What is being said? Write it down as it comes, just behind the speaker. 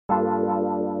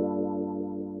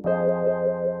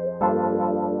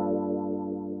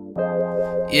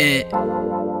Yeah.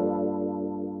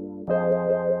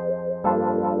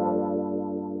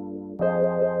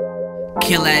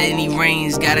 Kill at any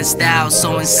range, got a style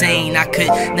so insane. I could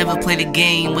never play the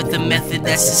game with a method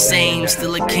that's the same.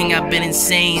 Still a king, I've been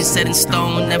insane, set in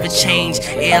stone, never change.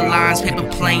 Airlines, paper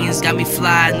planes, got me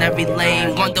fly in every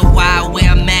lane. Wonder why, where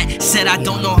I'm at, said I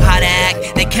don't know how to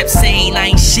act. They kept saying I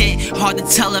ain't shit, hard to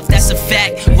tell if that's a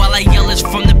fact. While I yell it's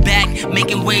from the back,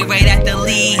 making way right at the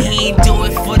lead. He ain't do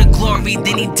it for the glory,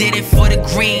 then he did it for the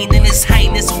green. And his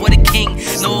highness for the king,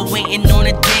 no waiting on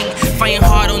a ding. Fighting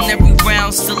hard on every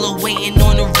round, still awaiting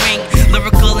on the ring.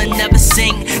 Lyrical and never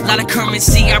sing, lot of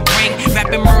currency I bring.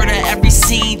 Rapping murder every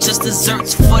scene, just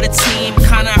desserts for the team.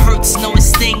 Kinda hurts, no it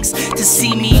stings to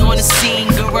see me on the scene.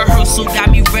 Good rehearsal got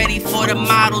me ready for the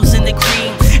models in the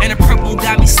cream. And the purple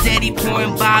got me steady,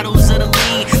 pouring bottles of the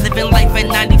lean. Living life at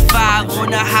 95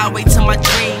 on the highway to my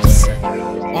dreams.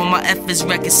 On my FS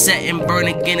record setting,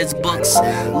 burning Guinness books.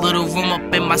 Little room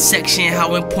up in my section,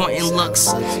 how important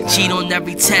looks. Cheat on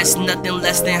every test, nothing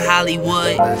less than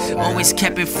Hollywood. Always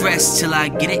kept it fresh till I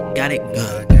get it, got it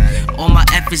good. On my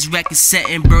FS record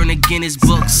setting, burning Guinness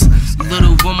books.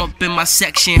 Little room up in my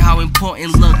section, how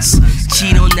important looks.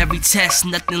 Cheat on every test,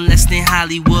 nothing less than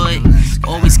Hollywood.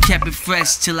 Always kept it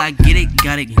fresh till I get it,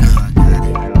 got it good.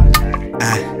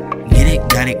 I get it,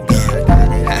 got it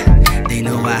good. They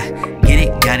know I get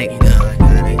it, got it good.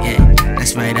 Yeah,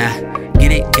 that's right, I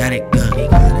get it, got it good.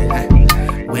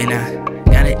 When I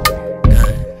got it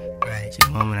good. See,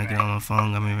 the moment I get on my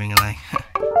phone, got me ringing like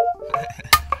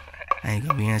I ain't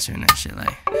gonna be answering that shit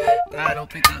like nah, don't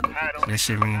pick up. That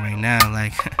shit ringing right now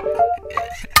like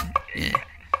yeah,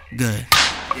 good.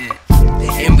 Yeah.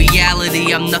 In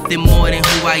reality, I'm nothing more than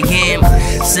who I am.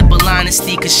 Simple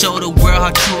honesty could show the world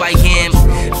how true I am.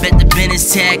 Bet the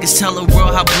business tag is tell the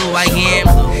world how blue I am.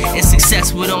 And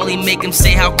success would only make them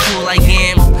say how cool I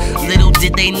am. Little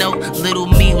did they know, little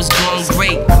me was going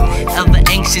great. Ever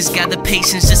anxious, got the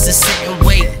patience just to sit and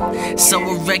wait. So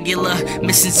irregular,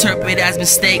 misinterpret as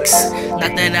mistakes.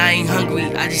 Not that I ain't hungry,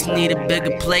 I just need a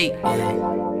bigger plate.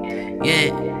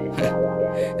 Yeah,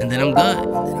 and then I'm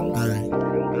good.